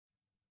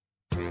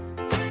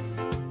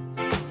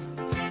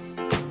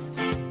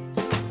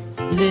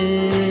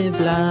Live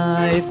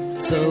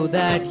life so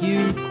that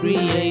you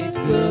create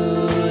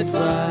good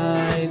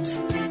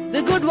vibes.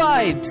 The good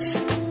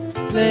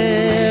vibes.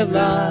 Live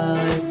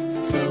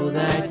life so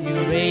that you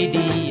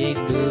radiate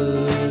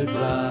good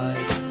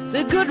vibes.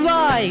 The good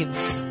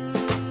vibes.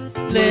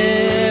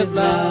 Live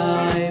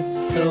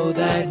life so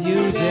that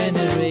you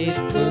generate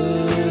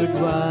good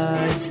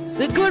vibes.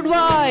 The good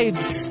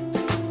vibes.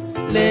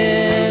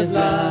 Live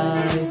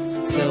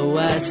life so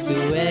as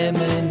to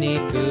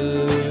emanate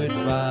good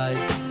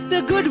vibes.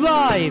 The good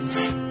vibes.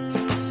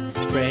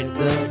 Spread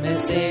the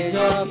message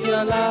of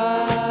your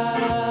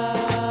life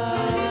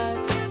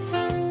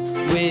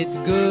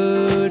with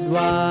good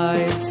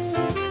vibes.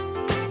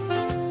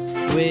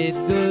 With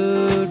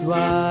good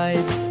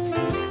vibes.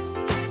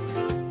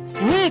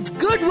 With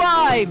good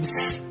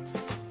vibes.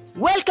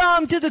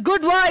 Welcome to the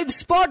Good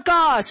Vibes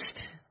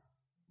Podcast.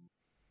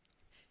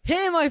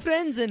 Hey my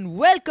friends, and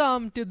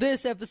welcome to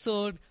this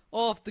episode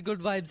of the Good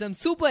Vibes. I'm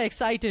super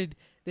excited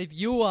that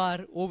you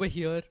are over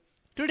here.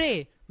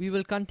 Today we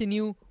will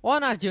continue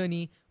on our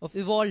journey of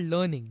evolved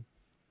learning.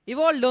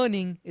 Evolved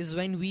learning is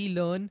when we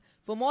learn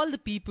from all the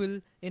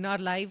people in our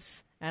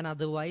lives and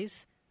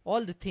otherwise,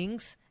 all the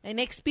things and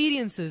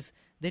experiences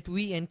that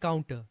we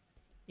encounter.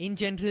 In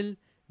general,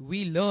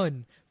 we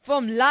learn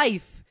from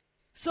life.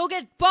 So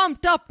get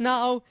pumped up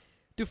now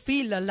to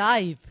feel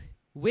alive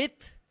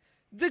with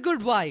the good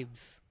vibes.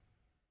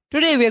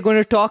 Today we are going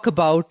to talk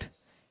about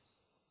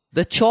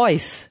the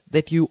choice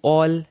that you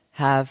all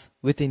have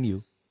within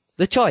you.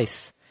 The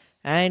choice.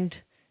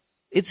 And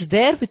it's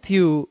there with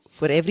you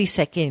for every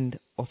second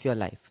of your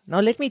life. Now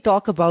let me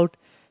talk about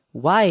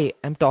why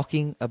I'm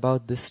talking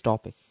about this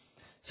topic.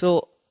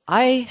 So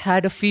I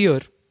had a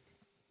fear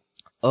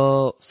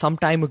some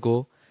time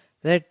ago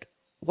that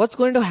what's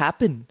going to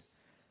happen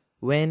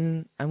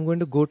when I'm going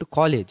to go to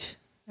college.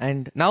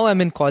 And now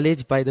I'm in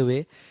college, by the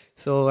way.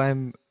 So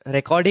I'm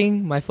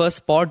recording my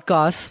first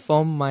podcast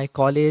from my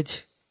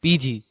college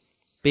PG,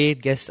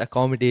 paid guest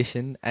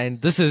accommodation,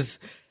 and this is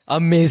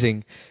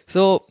amazing.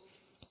 So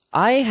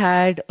I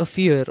had a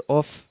fear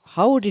of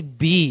how would it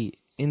be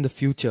in the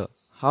future?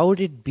 How would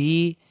it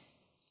be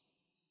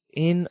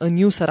in a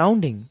new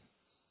surrounding?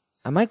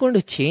 Am I going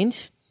to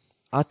change?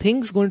 Are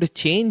things going to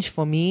change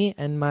for me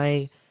and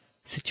my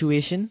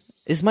situation?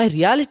 Is my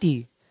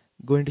reality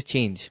going to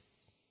change?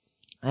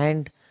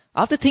 And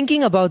after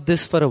thinking about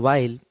this for a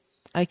while,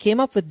 I came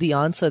up with the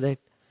answer that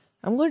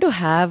I'm going to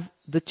have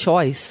the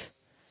choice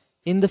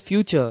in the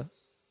future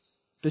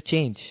to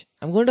change.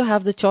 I'm going to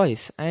have the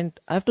choice and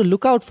I have to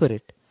look out for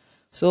it.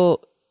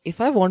 So if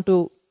I want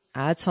to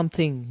add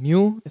something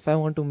new, if I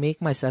want to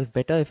make myself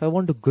better, if I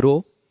want to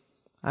grow,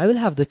 I will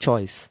have the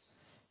choice.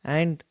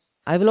 And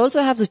I will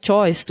also have the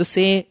choice to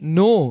say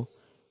no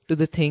to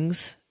the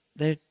things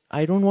that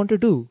I don't want to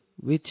do,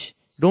 which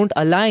don't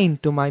align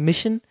to my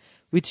mission,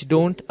 which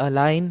don't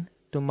align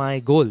to my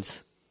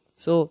goals.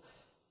 So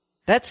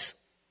that's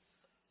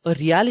a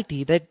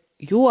reality that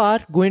you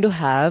are going to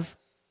have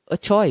a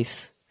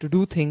choice to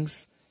do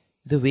things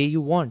the way you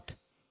want.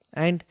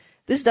 And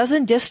this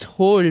doesn't just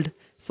hold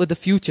for the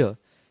future.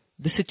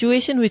 The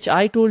situation which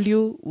I told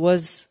you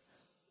was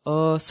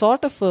a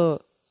sort of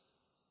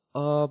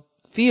a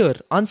fear,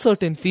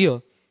 uncertain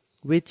fear,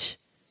 which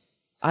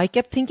I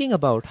kept thinking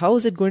about. How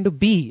is it going to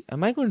be?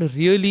 Am I going to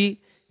really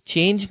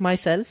change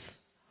myself?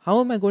 How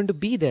am I going to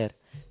be there?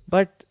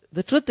 But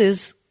the truth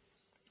is,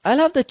 I'll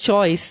have the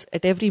choice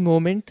at every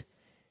moment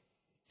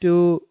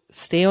to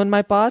stay on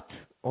my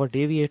path or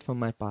deviate from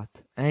my path.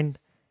 And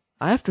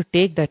I have to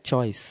take that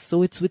choice.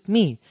 So it's with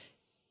me.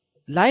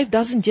 Life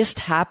doesn't just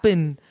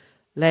happen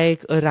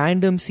like a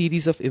random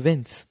series of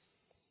events.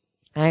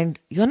 And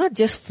you're not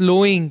just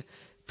flowing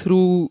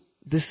through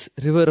this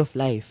river of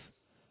life.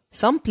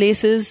 Some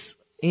places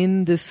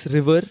in this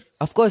river,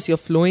 of course, you're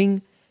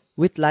flowing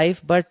with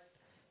life, but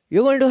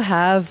you're going to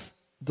have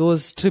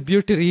those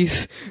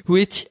tributaries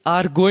which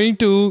are going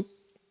to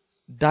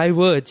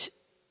diverge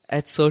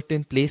at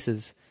certain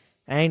places.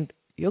 And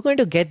you're going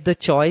to get the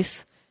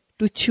choice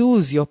to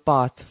choose your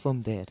path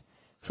from there.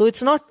 So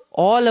it's not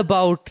all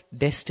about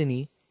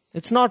destiny.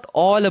 It's not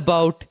all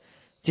about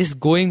just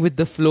going with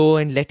the flow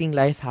and letting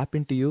life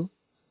happen to you.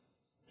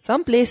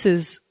 Some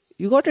places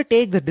you got to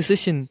take the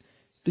decision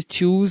to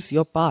choose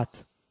your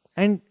path.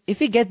 And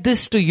if you get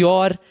this to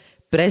your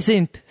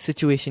present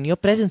situation, your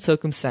present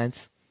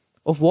circumstance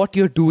of what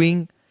you're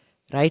doing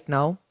right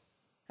now,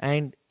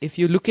 and if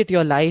you look at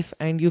your life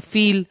and you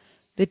feel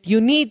that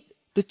you need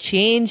to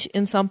change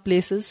in some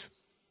places,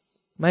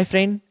 my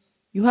friend,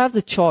 you have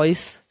the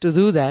choice to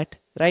do that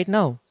right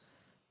now.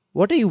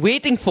 What are you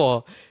waiting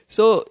for?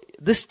 So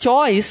this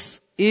choice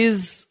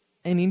is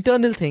an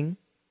internal thing,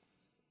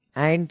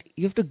 and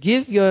you have to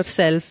give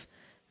yourself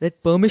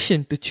that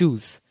permission to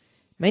choose.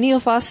 Many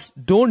of us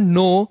don't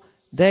know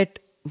that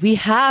we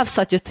have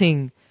such a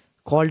thing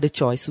called a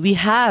choice. We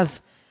have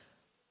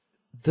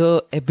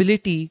the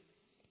ability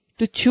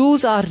to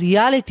choose our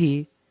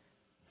reality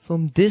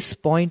from this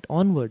point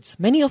onwards.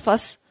 Many of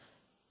us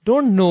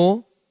don't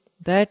know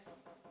that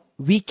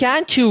we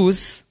can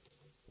choose.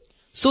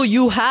 So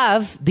you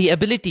have the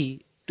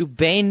ability to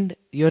bend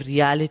your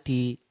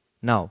reality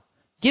now.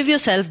 Give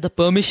yourself the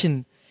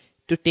permission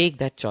to take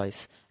that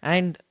choice.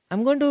 And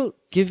I'm going to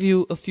give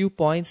you a few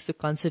points to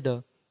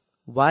consider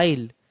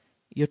while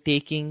you're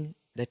taking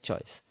that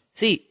choice.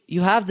 See,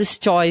 you have this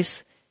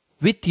choice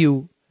with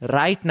you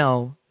right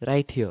now,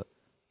 right here.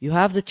 You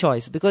have the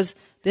choice because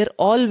there are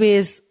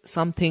always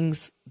some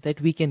things that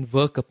we can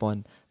work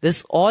upon.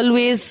 There's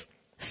always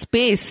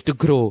space to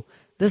grow.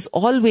 There's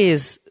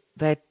always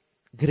that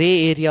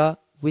gray area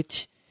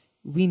which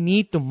we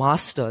need to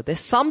master. There's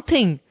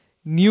something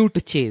new to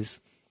chase.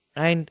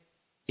 And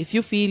if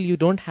you feel you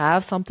don't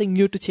have something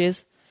new to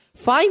chase,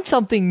 find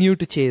something new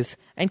to chase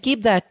and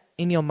keep that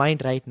in your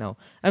mind right now.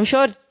 I'm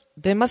sure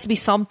there must be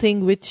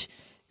something which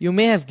you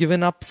may have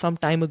given up some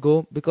time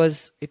ago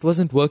because it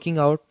wasn't working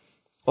out,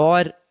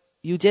 or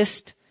you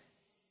just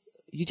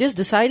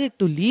decided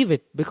to leave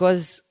it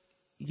because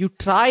you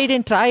tried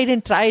and tried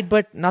and tried,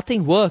 but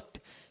nothing worked.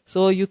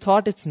 So you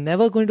thought it's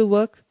never going to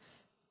work.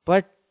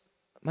 But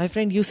my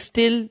friend, you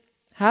still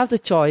have the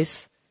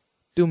choice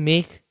to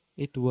make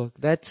it work.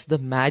 That's the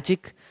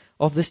magic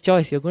of this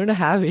choice. You're going to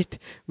have it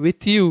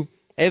with you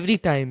every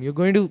time.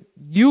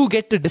 You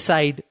get to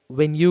decide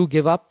when you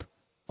give up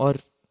or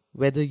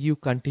whether you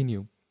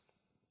continue.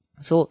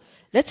 So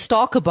let's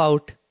talk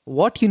about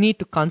what you need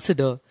to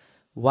consider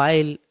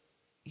while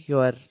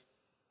you're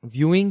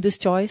viewing this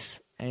choice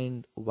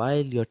and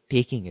while you're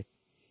taking it.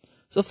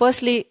 So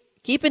firstly,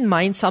 keep in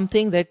mind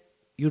something that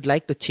you'd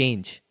like to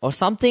change, or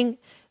something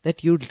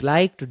that you'd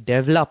like to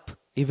develop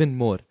even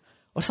more,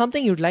 or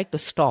something you'd like to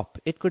stop.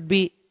 It could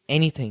be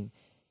anything.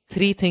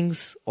 3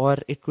 things, or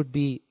it could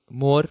be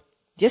more.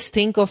 Just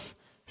think of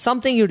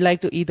something you'd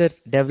like to either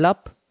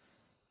develop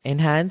or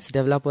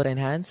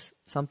enhance,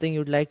 something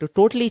you'd like to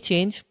totally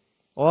change,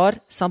 or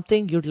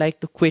something you'd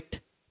like to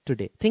quit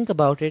today. Think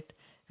about it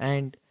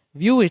and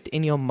view it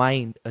in your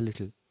mind a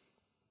little.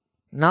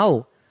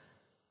 Now,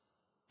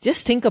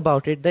 just think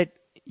about it that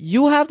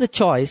you have the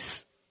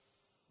choice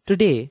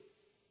today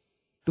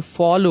to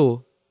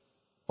follow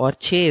or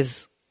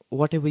chase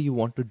whatever you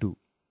want to do.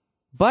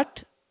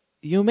 But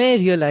you may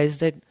realize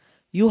that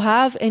you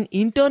have an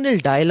internal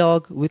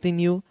dialogue within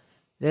you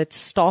that's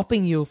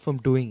stopping you from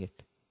doing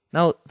it.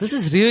 Now, this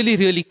is really,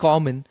 really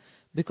common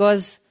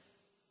because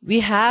we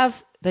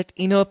have that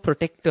inner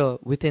protector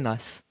within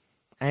us,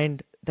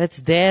 and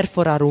that's there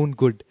for our own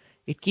good.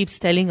 It keeps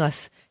telling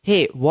us,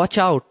 hey, watch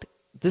out.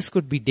 This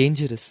could be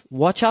dangerous.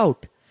 Watch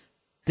out.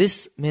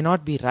 This may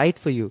not be right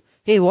for you.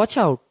 Hey, watch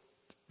out.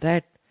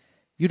 That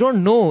you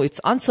don't know. It's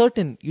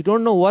uncertain. You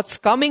don't know what's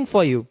coming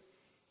for you.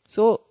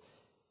 So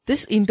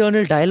this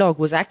internal dialogue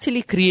was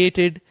actually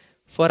created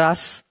for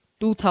us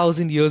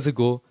 2000 years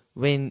ago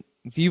when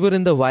we were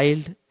in the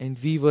wild and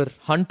we were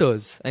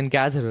hunters and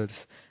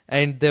gatherers,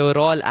 and there were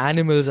all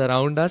animals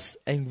around us,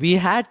 and we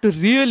had to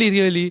really,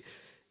 really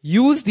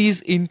use these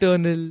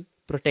internal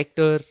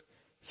protector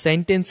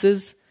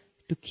sentences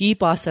to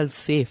keep ourselves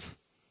safe,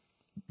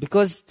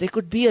 because there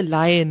could be a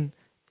lion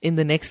in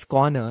the next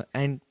corner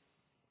and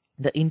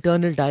the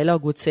internal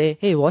dialogue would say,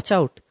 hey, watch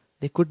out,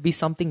 there could be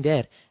something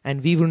there,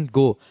 and we wouldn't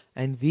go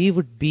and we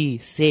would be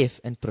safe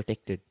and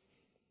protected.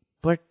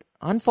 But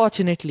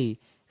unfortunately,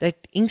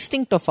 that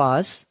instinct of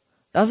ours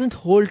doesn't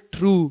hold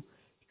true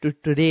to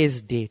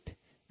today's date,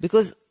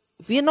 because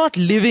we are not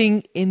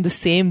living in the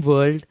same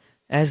world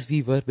as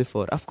we were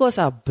before. Of course,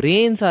 our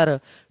brains are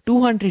a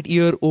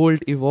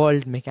 200-year-old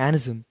evolved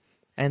mechanism,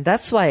 and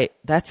that's why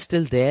that's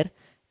still there,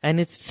 and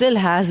it still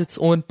has its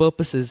own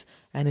purposes,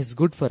 and it's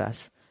good for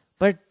us.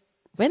 But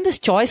when this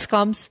choice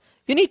comes,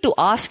 you need to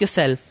ask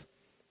yourself,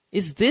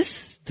 is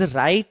this the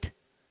right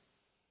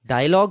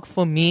dialogue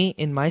for me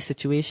in my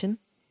situation?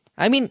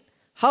 I mean,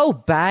 how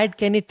bad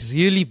can it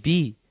really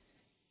be?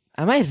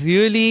 Am I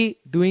really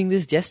doing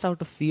this just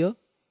out of fear?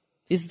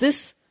 Is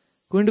this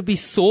going to be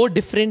so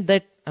different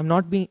that I'm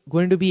not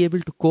going to be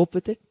able to cope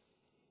with it?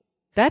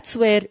 That's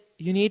where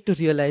you need to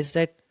realize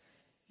that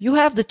you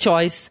have the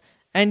choice,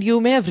 and you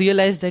may have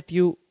realized that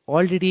you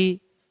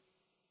already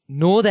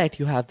know that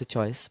you have the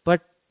choice,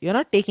 but you're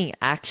not taking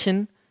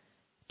action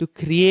to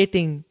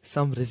creating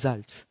some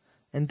results.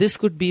 And this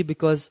could be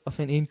because of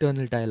an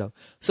internal dialogue.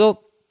 So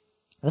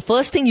the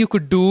first thing you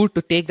could do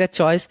to take that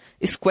choice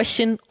is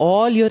question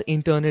all your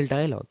internal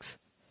dialogues.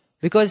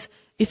 Because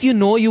if you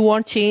know you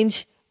want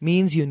change,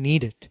 means you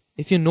need it.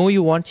 If you know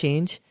you want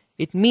change,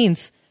 it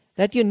means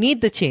that you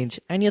need the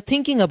change and you're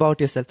thinking about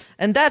yourself.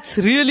 And that's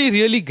really,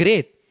 really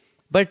great.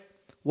 But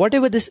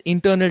whatever this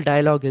internal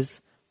dialogue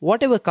is,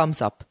 whatever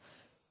comes up,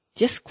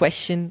 just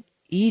question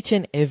each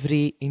and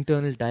every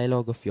internal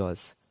dialogue of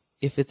yours.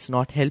 If it's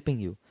not helping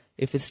you,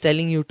 if it's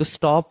telling you to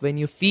stop when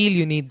you feel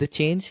you need the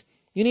change,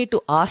 you need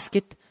to ask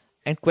it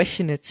and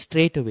question it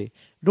straight away.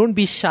 Don't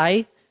be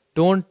shy,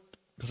 don't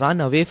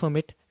run away from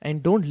it,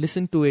 and don't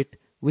listen to it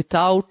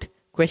without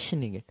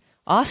questioning it.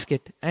 Ask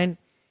it, and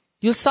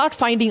you'll start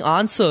finding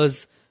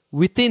answers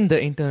within the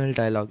internal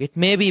dialogue. It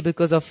may be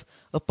because of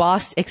a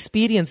past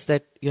experience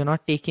that you're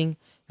not taking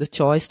the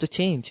choice to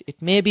change.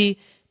 It may be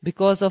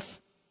because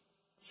of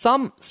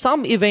some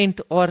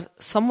event or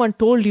someone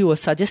told you or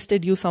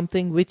suggested you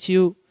something which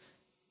you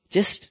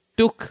just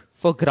took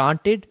for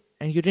granted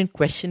and you didn't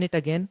question it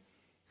again,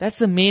 that's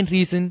the main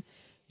reason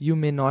you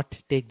may not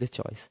take the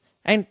choice.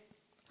 And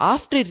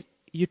after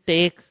you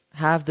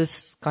have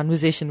this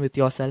conversation with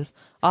yourself,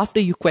 after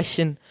you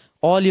question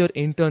all your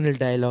internal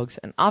dialogues,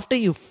 and after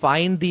you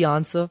find the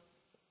answer,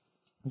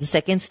 the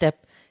second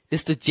step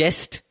is to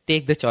just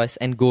take the choice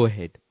and go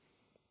ahead.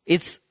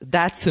 It's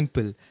that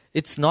simple.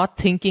 It's not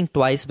thinking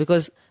twice,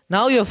 because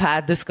now you've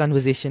had this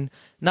conversation.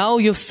 Now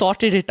you've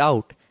sorted it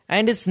out.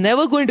 And it's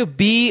never going to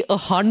be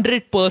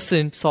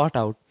 100% sort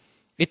out.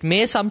 It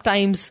may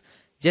sometimes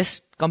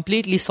just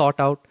completely sort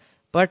out.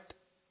 But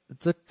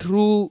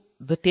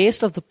the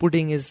taste of the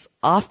pudding is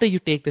after you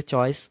take the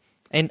choice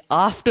and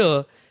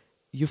after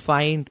you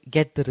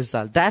get the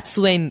result. That's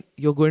when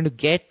you're going to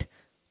get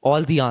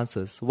all the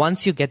answers.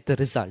 Once you get the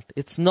result.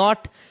 It's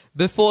not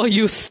before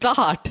you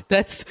start.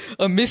 That's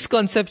a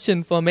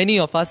misconception for many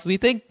of us. We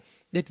think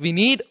that we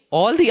need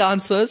all the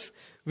answers.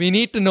 We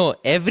need to know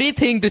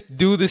everything to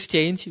do this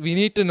change. We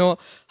need to know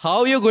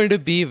how you're going to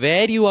be,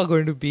 where you are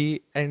going to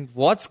be, and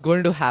what's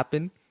going to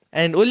happen.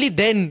 And only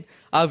then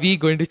are we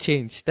going to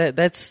change.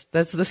 That's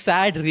the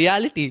sad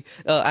reality.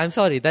 I'm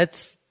sorry.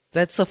 That's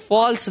a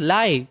false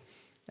lie.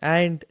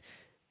 And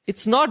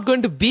it's not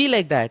going to be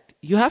like that.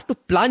 You have to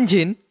plunge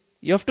in.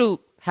 You have to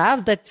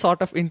have that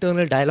sort of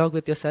internal dialogue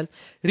with yourself.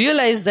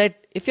 Realize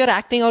that if you're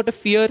acting out of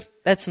fear,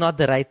 that's not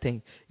the right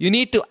thing. You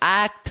need to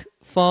act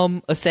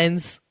from a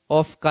sense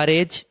of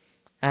courage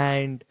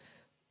and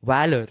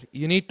valor.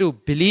 You need to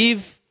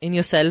believe in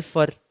yourself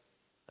for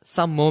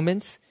some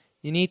moments.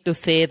 You need to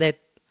say that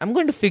I'm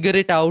going to figure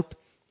it out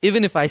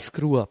even if I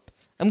screw up.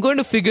 I'm going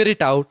to figure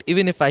it out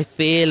even if I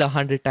fail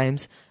 100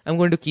 times. I'm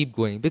going to keep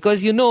going.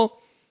 Because you know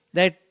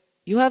that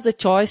you have the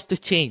choice to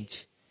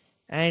change.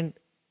 And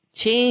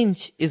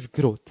change is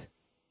growth.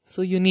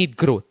 So you need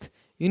growth.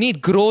 You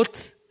need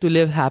growth to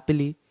live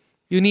happily.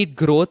 You need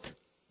growth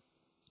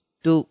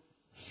to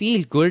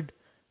feel good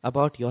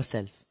about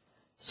yourself.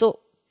 So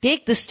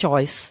take this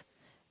choice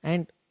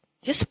and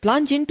just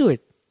plunge into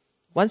it.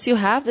 Once you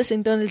have this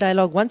internal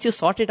dialogue, once you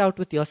sort it out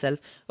with yourself,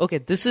 okay,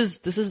 this is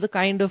the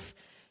kind of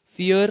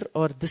fear,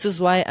 or this is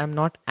why I'm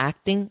not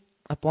acting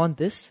upon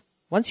this.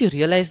 Once you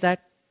realize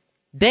that,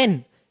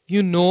 then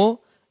you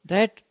know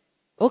that,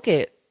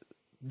 okay,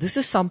 this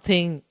is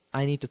something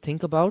I need to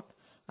think about.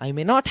 I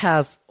may not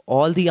have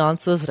all the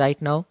answers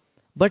right now,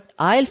 but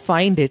I'll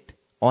find it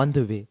on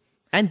the way.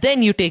 And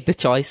then you take the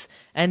choice,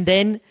 and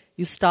then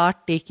you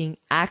start taking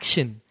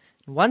action.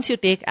 Once you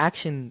take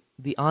action,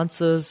 the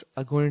answers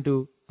are going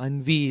to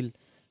unveil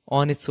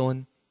on its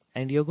own,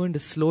 and you're going to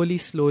slowly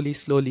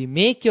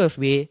make your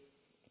way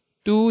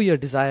to your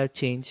desired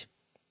change,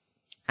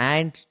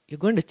 and you're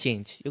going to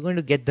change. You're going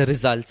to get the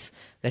results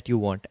that you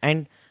want.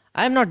 And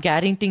I'm not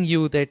guaranteeing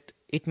you that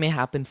it may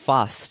happen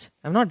fast.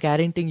 I'm not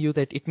guaranteeing you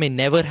that it may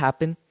never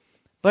happen,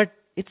 but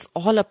it's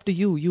all up to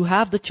you. You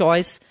have the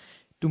choice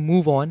to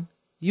move on.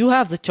 You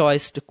have the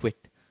choice to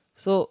quit.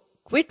 So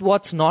quit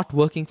what's not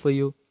working for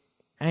you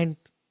and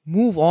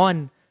move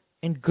on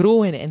and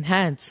grow and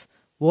enhance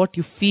what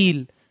you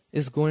feel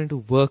is going to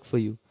work for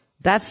you.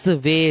 That's the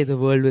way the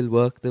world will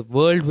work. The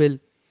world will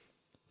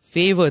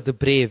favor the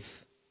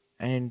brave,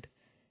 and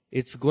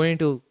it's going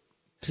to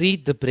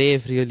treat the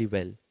brave really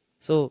well.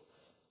 So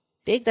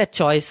take that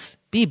choice.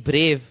 Be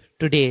brave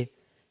today.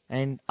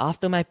 And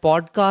after my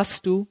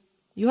podcast too,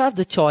 you have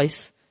the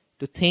choice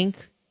to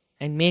think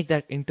and make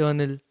that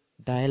internal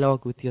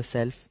dialogue with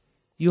yourself.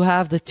 You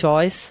have the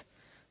choice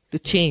to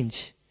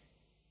change.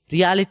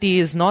 Reality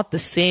is not the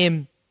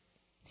same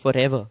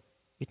forever.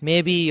 It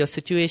may be, your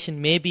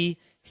situation may be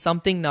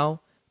something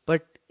now,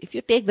 but if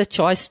you take the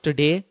choice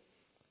today,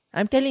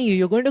 I'm telling you,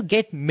 you're going to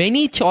get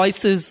many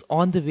choices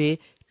on the way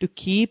to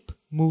keep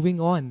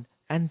moving on.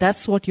 And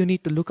that's what you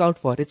need to look out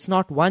for. It's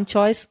not one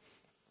choice.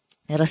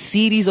 There are a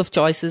series of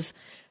choices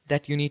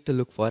that you need to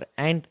look for.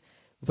 And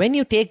when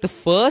you take the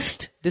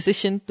first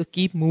decision to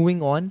keep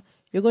moving on,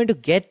 you're going to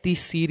get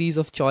these series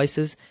of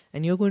choices,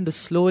 and you're going to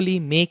slowly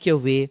make your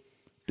way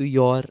to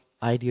your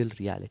ideal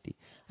reality.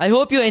 I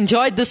hope you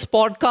enjoyed this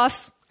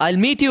podcast. I'll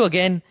meet you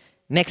again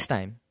next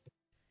time.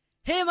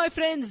 Hey my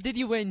friends, did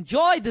you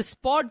enjoy this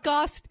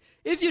podcast?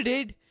 If you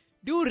did,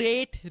 do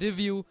rate,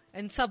 review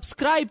and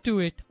subscribe to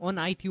it on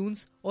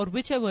iTunes or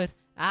whichever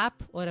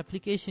app or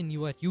application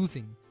you are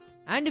using.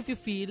 And if you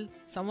feel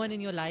someone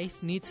in your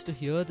life needs to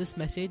hear this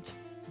message,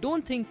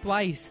 don't think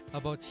twice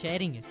about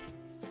sharing it.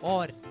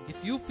 Or if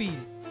you feel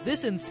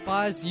this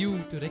inspires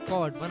you to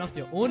record one of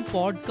your own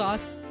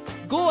podcasts,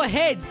 go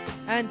ahead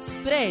and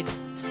spread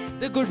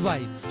the good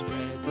vibes.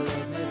 Spread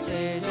the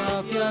message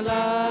of your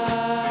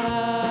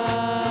life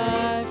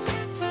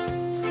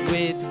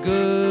with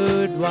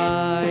good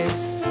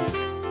vibes.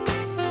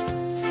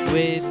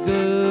 With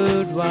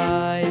good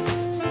vibes.